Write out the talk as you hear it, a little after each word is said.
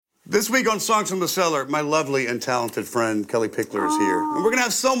This week on Songs from the Cellar, my lovely and talented friend Kelly Pickler is here. And we're going to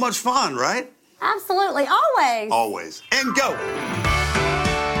have so much fun, right? Absolutely, always. Always. And go.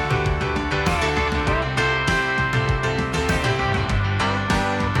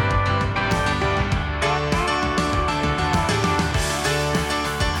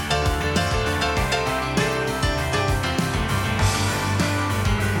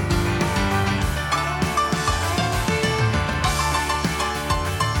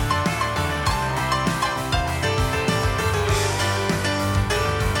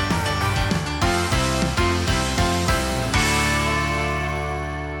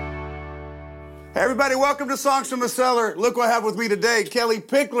 Everybody, welcome to Songs from the Cellar. Look what I have with me today. Kelly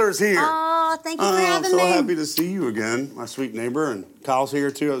Pickler's here. Oh, thank you for having me. I'm so happy to see you again, my sweet neighbor. And Kyle's here,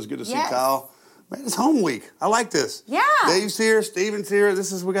 too. It was good to see Kyle. Man, it's home week. I like this. Yeah. Dave's here. Steven's here.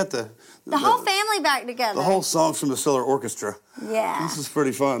 We got the whole family back together. The whole Songs from the Cellar orchestra. Yeah. This is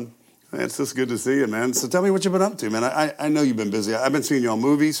pretty fun. Man, it's just good to see you, man. So tell me what you've been up to, man. I know you've been busy. I've been seeing you on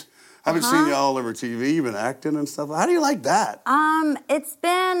movies. I've been seeing you all over TV. You've been acting and stuff. How do you like that? It's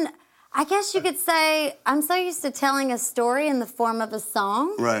been... I guess you could say I'm so used to telling a story in the form of a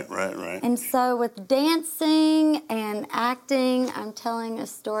song. Right. And so with dancing and acting, I'm telling a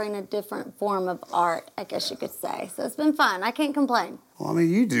story in a different form of art, I guess you could say. So it's been fun. I can't complain. Well, I mean,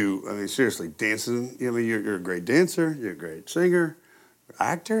 you do. I mean, seriously, dancing. I mean, you're a great dancer. You're a great singer,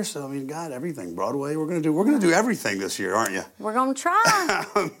 actor. So I mean, God, everything. Broadway. We're gonna do everything this year, aren't you? We're gonna try.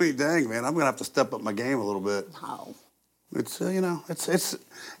 I mean, dang, man, I'm gonna have to step up my game a little bit. No. It's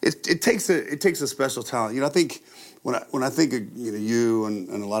it takes a special talent. You know, I think when I think of you and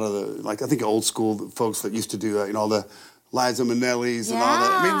a lot of the I think of old school folks that used to do that. You know, all the Liza Minnelli's and all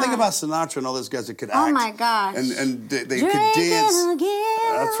that. I mean, think about Sinatra and all those guys that could act. Oh my gosh. And they could dance. Again,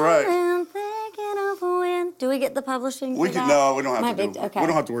 that's right. I'm thinking of when. Do we get the publishing? We don't have to. Okay. We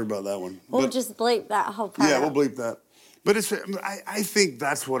don't have to worry about that one. We'll just bleep that whole part. Yeah, we'll bleep that. But I think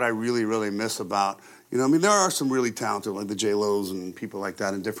that's what I really, really miss about. You know, I mean, there are some really talented, like the J-Lo's and people like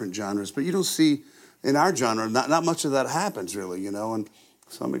that in different genres, but you don't see, in our genre, not much of that happens, really, you know, and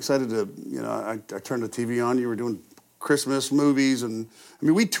so I'm excited to, I turned the TV on, you were doing Christmas movies, and, I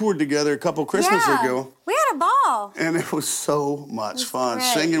mean, we toured together a couple Christmases ago. We had a ball. And it was so much fun.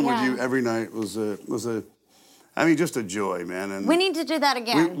 Great. Singing with you every night was just a joy, man. And we need to do that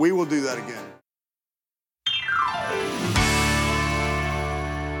again. We will do that again.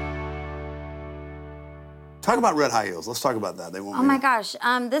 Talk about Red High Heels. Let's talk about that. They won't. Oh my gosh,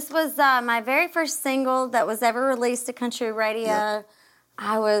 this was my very first single that was ever released to country radio. Yep.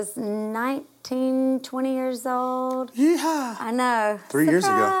 I was 19, 20 years old. Yeah. I know. 3 years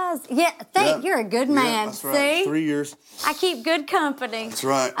ago. Yeah, you're a good man. Yeah, that's right. See? 3 years. I keep good company. That's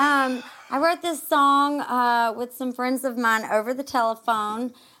right. I wrote this song with some friends of mine over the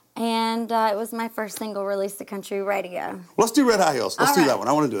telephone, and it was my first single released to country radio. Well, let's do Red High Heels. Let's do that one.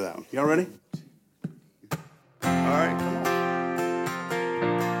 I want to do that one. Y'all ready? All right, come on.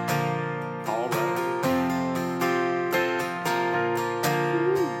 All right.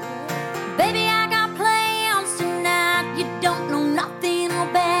 Baby, I got plans tonight you don't know nothing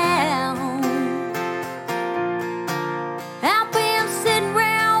about. I've been sitting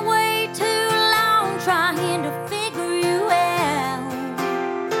around way too long trying to figure you out.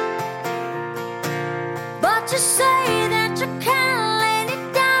 But you say that you can't let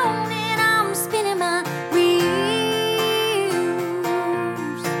it down, and I'm spinning my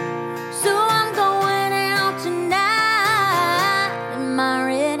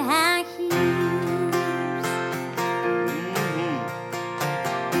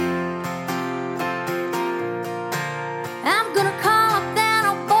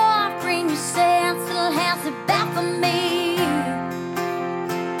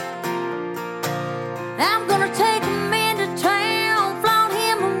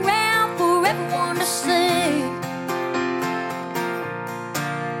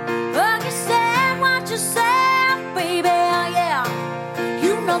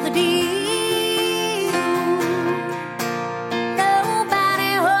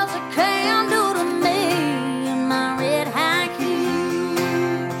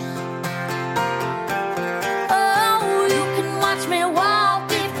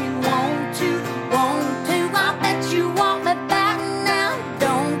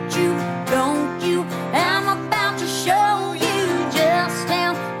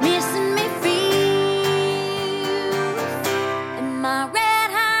my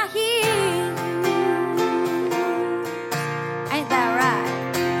red high heels.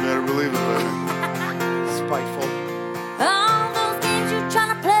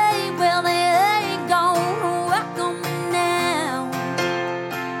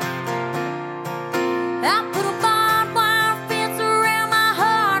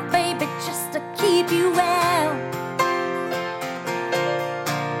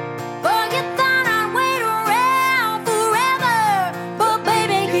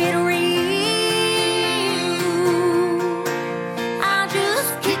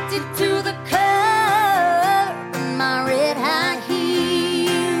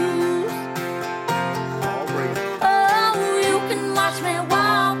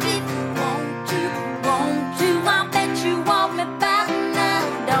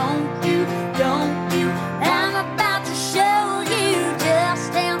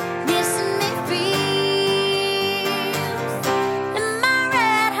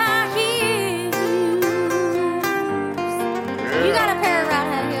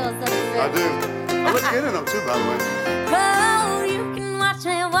 them too, by the way. Oh, you can watch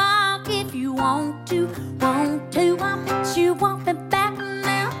me walk if you want to. I bet you want me back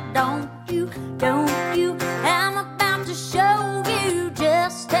now, don't you? I'm about to show you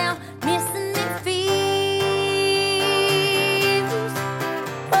just how missing it feels.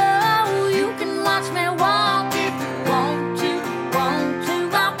 Oh, you can watch me walk if you want to.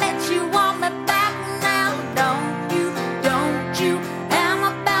 I bet you want me back now, don't you? I'm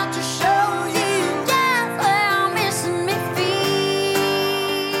about to show you just how missing me feels.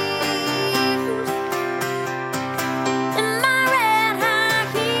 In my red high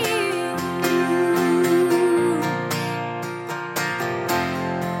heels.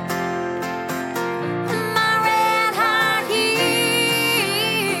 In my red high heels.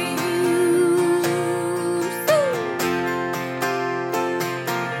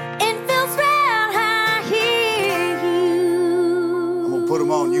 It feels red high heels. I'm gonna put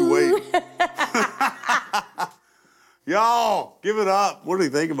them on. You wait. Y'all, give it up. What do you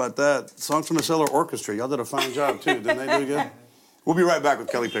think about that? Songs from the Cellar Orchestra. Y'all did a fine job too. Didn't they do good? We'll be right back with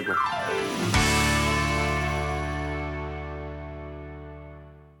Kellie Pickler.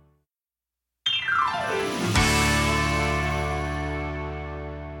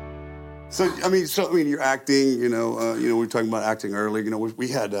 So I mean, you're acting. We were talking about acting earlier. We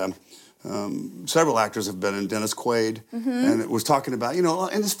had several actors have been in. Dennis Quaid, and it was talking about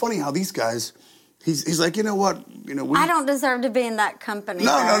and it's funny how these guys. He's like, you know what, we. I don't deserve to be in that company.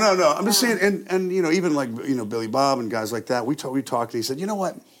 No. I'm just saying, and even like Billy Bob and guys like that. We talked, and he said, you know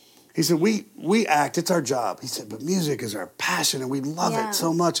what? He said we act. It's our job. He said, but music is our passion, and we love it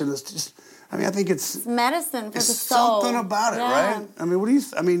so much, and it's just. I mean, I think it's medicine for the soul. Something about it, right? I mean, what do you?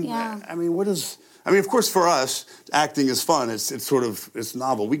 What is? I mean, of course, for us, acting is fun. It's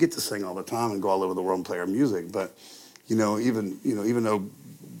novel. We get to sing all the time and go all over the world and play our music. But, even though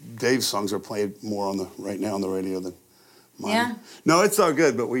Dave's songs are played more right now on the radio than mine. Yeah. No, it's all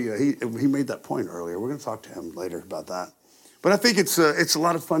good. But he made that point earlier. We're going to talk to him later about that. But I think it's a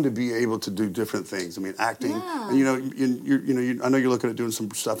lot of fun to be able to do different things. I mean, acting. Yeah. And, I know you're looking at doing some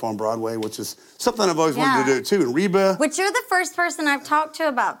stuff on Broadway, which is something I've always wanted to do too. And Reba. Which you're the first person I've talked to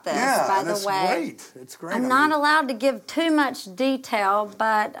about this, by the way. Great. It's great. I'm not allowed to give too much detail,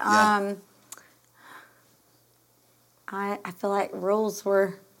 but I feel like rules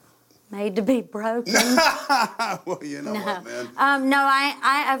were made to be broken. Well, you know what, man.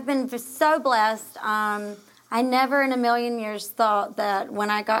 I've been so blessed. I never in a million years thought that when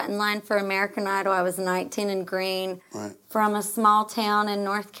I got in line for American Idol, I was 19 and green, from a small town in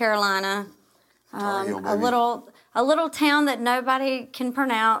North Carolina, a little town that nobody can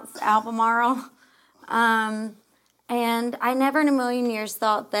pronounce, Albemarle. And I never in a million years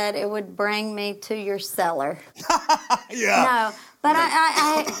thought that it would bring me to your cellar. No, but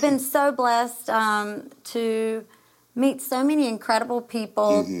I've been so blessed to meet so many incredible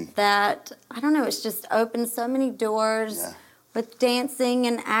people that, I don't know, it's just opened so many doors with dancing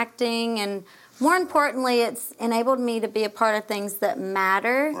and acting. And more importantly, it's enabled me to be a part of things that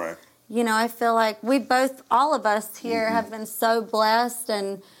matter. Right. I feel like all of us here have been so blessed,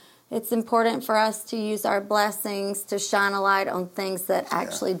 and it's important for us to use our blessings to shine a light on things that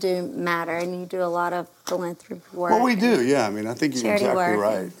actually do matter. And you do a lot of philanthropy work. Well, we do, yeah. I mean, I think you're exactly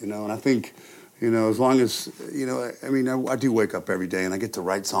right. And I think, as long as, I do wake up every day and I get to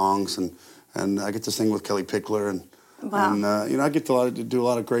write songs and I get to sing with Kellie Pickler and I get to do a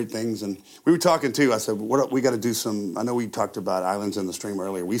lot of great things. And we were talking too. I said, we got to do some. I know we talked about Islands in the Stream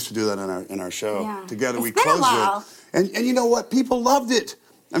earlier. We used to do that in our show together. It's we been closed a while. it, and you know what? People loved it.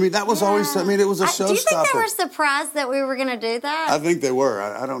 I mean, that was always. I mean, it was a showstopper. Do you think they were surprised that we were going to do that? I think they were.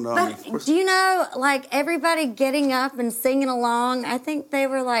 I don't know. But do you know, like everybody getting up and singing along? I think they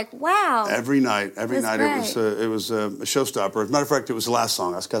were like, "Wow!" Every night, great. it was a showstopper. As a matter of fact, it was the last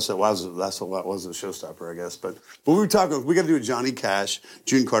song. I guess that was a showstopper, I guess. But we were talking. We got to do a Johnny Cash,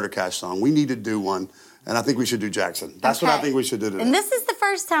 June Carter Cash song. We need to do one. And I think we should do Jackson. That's what I think we should do today. And this is the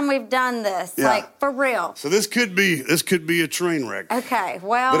first time we've done this, like for real. So this could be a train wreck. Okay,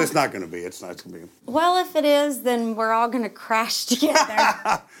 well. But it's not going to be. It's not going to be. Well, if it is, then we're all going to crash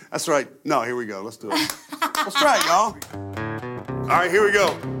together. That's right. No, here we go. Let's do it. Let's try it, y'all. All right, here we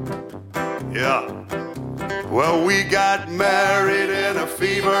go. Yeah. Well, we got married in a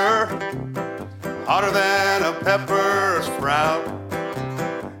fever, hotter than a pepper sprout.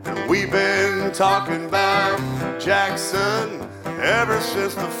 We've been talking about Jackson ever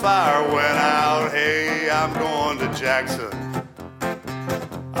since the fire went out. Hey, I'm going to Jackson.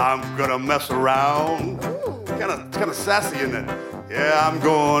 I'm gonna mess around. Kind of sassy, isn't it? Yeah, I'm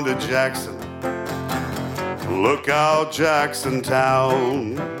going to Jackson. Look out, Jackson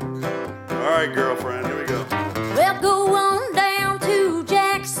Town. All right, girlfriend, here we go.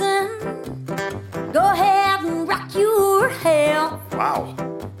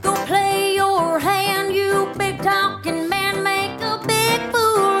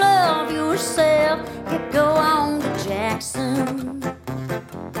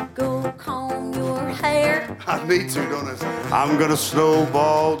 me too, don't I? I'm gonna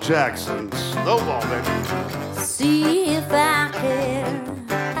snowball Jackson. Snowball, baby. See if I can.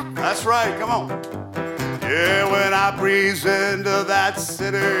 That's right, come on. Yeah, when I breeze into that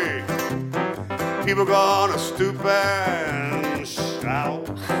city, people gonna stoop and shout.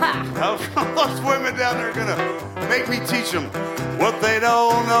 Those women down there are gonna make me teach them what they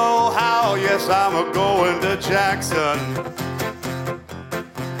don't know how. Yes, I'm a-going to Jackson.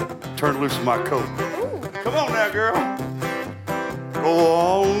 Turn loose my coat. Ooh. Come on now, girl. Go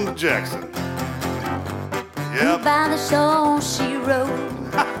on to Jackson. Yep. By the shore she rode.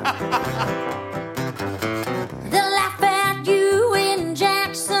 They'll laugh at you in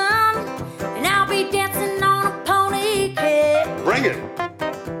Jackson, and I'll be dancing on a pony keg. Bring it.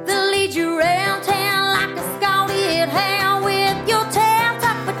 They'll lead you around town like a scalded hound with your tail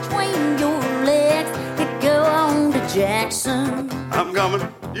tucked between your legs. You go on to Jackson. I'm coming.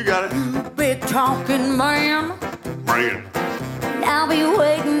 You got it. Big talking man. Bring it. And I'll be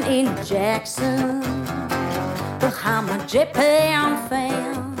waiting in Jackson behind my J-Pound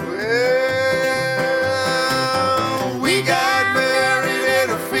fan. Well, we got married in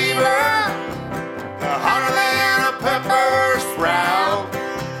a fever, hotter than a pepper sprout.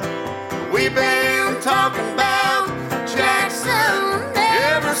 We've been talking about Jackson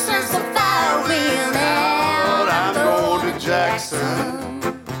ever since the fire went out. I'm going to Jackson.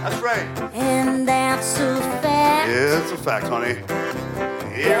 That's right. And that's a fact. Yeah, it's a fact, honey.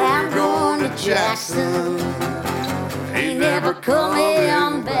 Yeah, I'm going to Jackson. Ain't never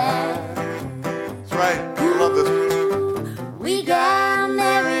coming back. That's right. I love this. We got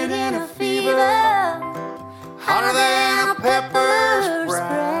married in a fever, hotter than a pepper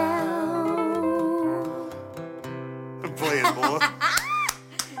sprout. Play it, boy.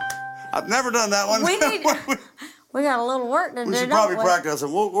 I've never done that one. We got a little work to do. We should probably practice it.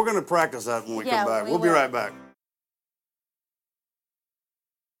 We're going to practice that when we come back. We'll be right back.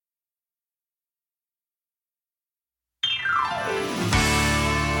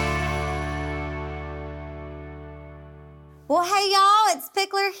 Well, hey, y'all, it's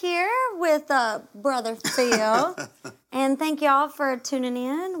Pickler here with Brother Phil. And thank y'all for tuning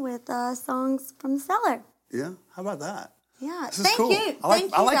in with Songs from the Cellar. Yeah, how about that? Yeah, this is thank cool. you.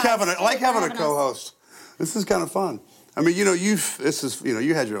 I like having a us. co-host. This is kind of fun. I mean, you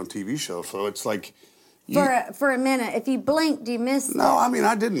had your own TV show, so it's like for a minute. If you blinked, you missed it. No, I mean,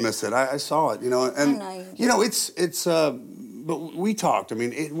 I didn't miss it. I saw it, and I know it's but we talked. I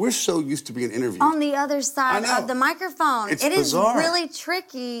mean, we're so used to being interviewed. On the other side of the microphone. It's it bizarre. is really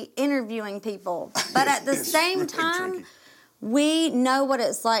tricky interviewing people. But at the same really time, tricky. we know what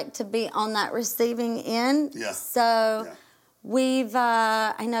it's like to be on that receiving end. Yeah. So Yeah. we've,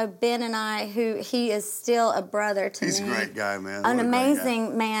 I know Ben and I, he is still a brother to He's me. a great guy, man. An What a great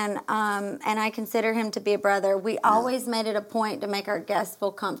amazing man, and I consider him to be a brother. We always made it a point to make our guests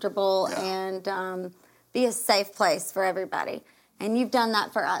feel comfortable and be a safe place for everybody. And you've done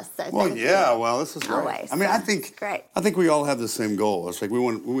that for us, so thank you. Well, this is great. Always. I mean, So, I think great. we all have the same goal. It's like we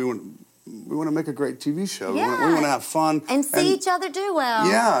want to make a great TV show. Yeah. We want to have fun And see each other do well.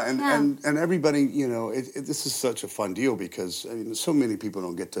 Yeah, and everybody, this is such a fun deal because I mean, so many people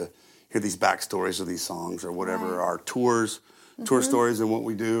don't get to hear these backstories of these songs or whatever, our tour stories and what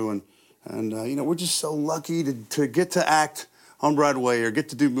we do, and we're just so lucky to get to act on Broadway or get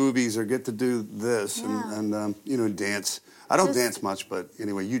to do movies or get to do this and dance. I don't dance much, but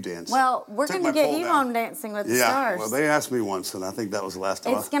anyway, you dance. Well, we're going to get you on Dancing with the Stars. Well, they asked me once, and I think that was the last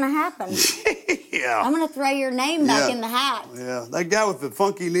time. It's going to happen. Yeah. I'm going to throw your name back in the hat. Yeah, that guy with the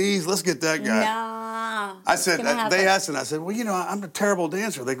funky knees, let's get that guy. Nah. I said, they asked, and I said, well, I'm a terrible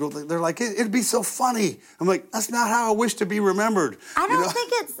dancer. They're like, it'd be so funny. I'm like, that's not how I wish to be remembered. I don't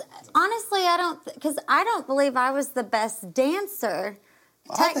think it's, honestly, because I don't believe I was the best dancer.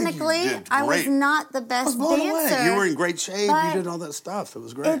 Technically, I was not the best dancer. Away. You were in great shape. You did all that stuff. It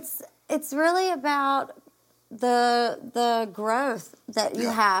was great. It's really about the growth that you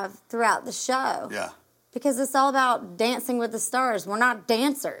have throughout the show. Yeah. Because it's all about Dancing with the Stars. We're not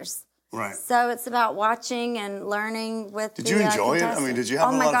dancers. Right. So it's about watching and learning with Did you enjoy it? I mean, did you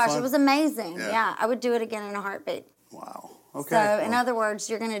have a lot of fun? Oh my gosh, it was amazing. Yeah, I would do it again in a heartbeat. Wow. Okay. So, in other words,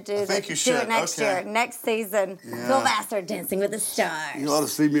 you're going to do it next year, next season. Phil Vassar, Dancing with the Stars. You ought to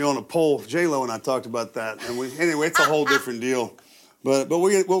see me on a pole. J-Lo and I talked about that. And anyway, it's a whole different deal. But what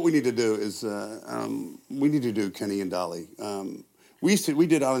we need to do is we need to do Kenny and Dolly. We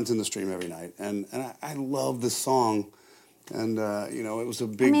did Islands in the Stream every night, and I love this song. And it was a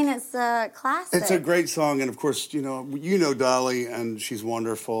big. I mean, it's a classic. It's a great song, and of course, Dolly, and she's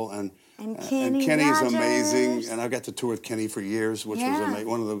wonderful, and Kenny Kenny's Rogers. amazing. And I got to tour with Kenny for years, which was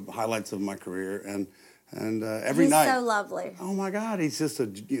one of the highlights of my career. And And every night. He's so lovely. Oh my God, he's just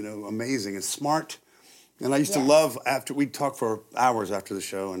amazing and smart. And I used to love after we'd talk for hours after the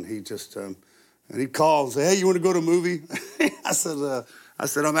show, and he just and he'd call and say, "Hey, you want to go to a movie?" I said,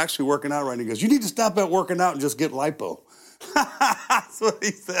 "I'm actually working out right now." He goes, "You need to stop at working out and just get lipo." That's what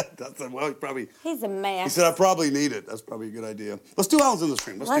he said. I said, "Well, he's a man." He said, "I probably need it. That's probably a good idea." Let's do Islands in the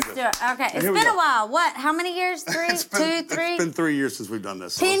Stream. Let's do it. Okay. It's been a while. What? How many years? 3? 2, 3? It's been 3 years since we've done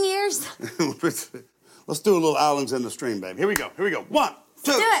this. 10 years? Let's do a little Islands in the Stream, babe. Here we go. 1,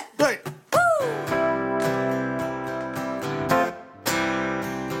 2, do it. 3. Woo!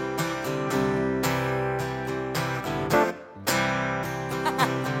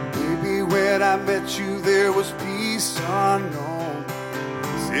 Baby, when I met you, there was peace unknown.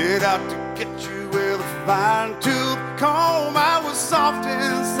 Set out to get you with a fine-tooth comb. I was soft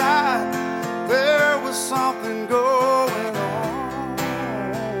inside. There was something going on.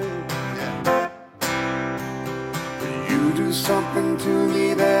 You do something to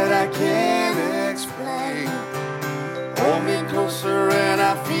me that I can't explain. Hold me closer and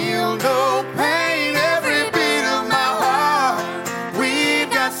I feel no pain. Every beat of my heart, we've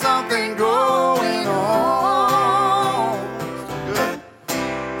got something going on. So good.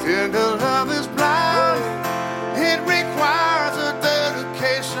 Tender love is blind. It requires a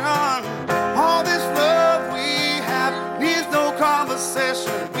dedication. All this love we have needs no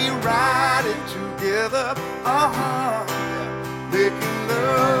conversation. We ride it together. Making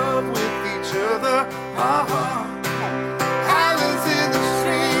love with each other. Islands in the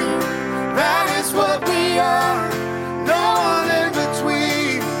stream, that is what we are. No one in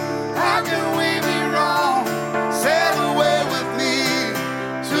between. How can we be wrong? Sail away with me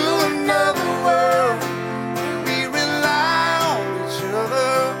to another world. We rely on each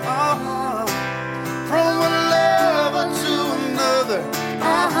other. From one lover to another. I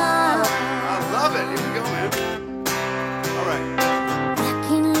love it. Here we go, man. All right. I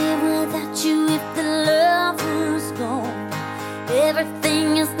can't live without you if the love was gone.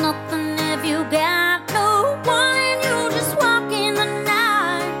 Everything is nothing if you got no one, and you just walk in the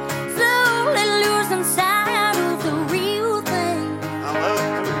night, slowly losing sight of the real thing. I love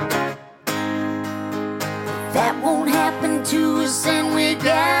it. That won't happen to us, and we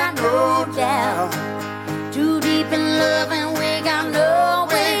got no doubt. Too deep in love, and we got no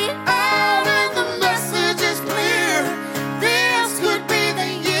way out, and the message is clear. This could be the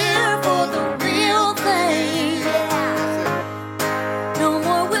year for the real thing. No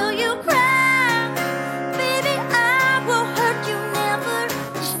more will you cry, baby, I will hurt you never.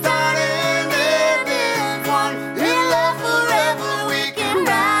 Starting ending one, in love forever, we can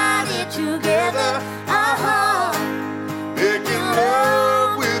ride it together. Making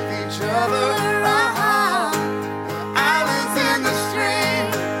love with each other. Islands in the stream,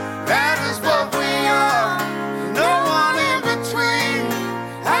 that is what we are. No one in between.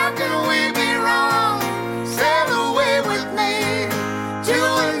 How can we be wrong? Sail away with me to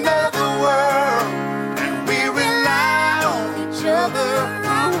another world, and we rely on each other.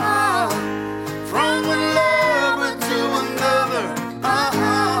 From one lover to another.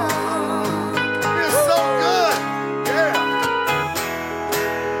 It's so good. Yeah.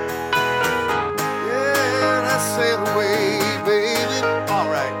 Yeah, let's sail away, baby. All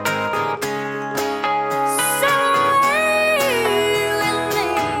right.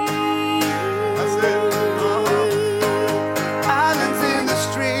 That's it. Islands in the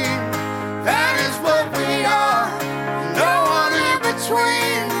stream, that is what we are. No one in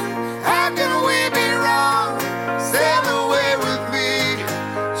between. How can we be wrong? Sail away with me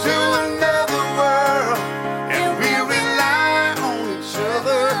to another world, and we rely on each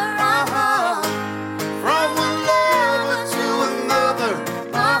other. From one lover to another.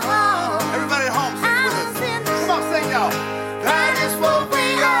 Everybody at home, sing with us. Come on, sing, y'all. That is what we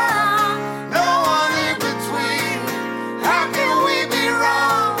are. No one in between. How can we be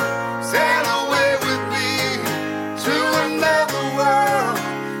wrong? Sail away with me to another world,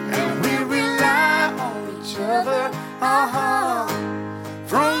 and we rely on each other.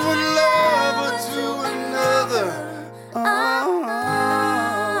 From one lover to another.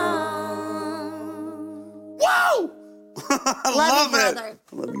 Whoa! I love it. brother.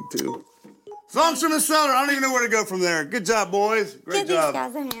 I love you too. Songs from the Cellar. I don't even know where to go from there. Good job, boys. Great Give job. these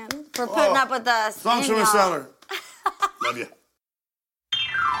guys a hand for putting up with us. Songs and from the y'all. Cellar. Love you.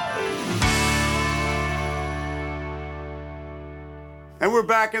 And we're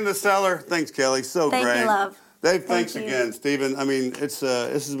back in the cellar. Thanks, Kelly. So Thank great. you, love. Dave, thanks you. again. Stephen, I mean, this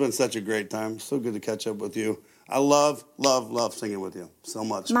has been such a great time. So good to catch up with you. I love singing with you so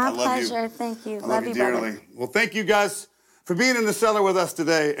much. My I love pleasure. You. Thank you. I love you dearly. brother. Well, thank you guys for being in the cellar with us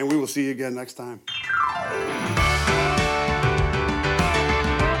today, and we will see you again next time.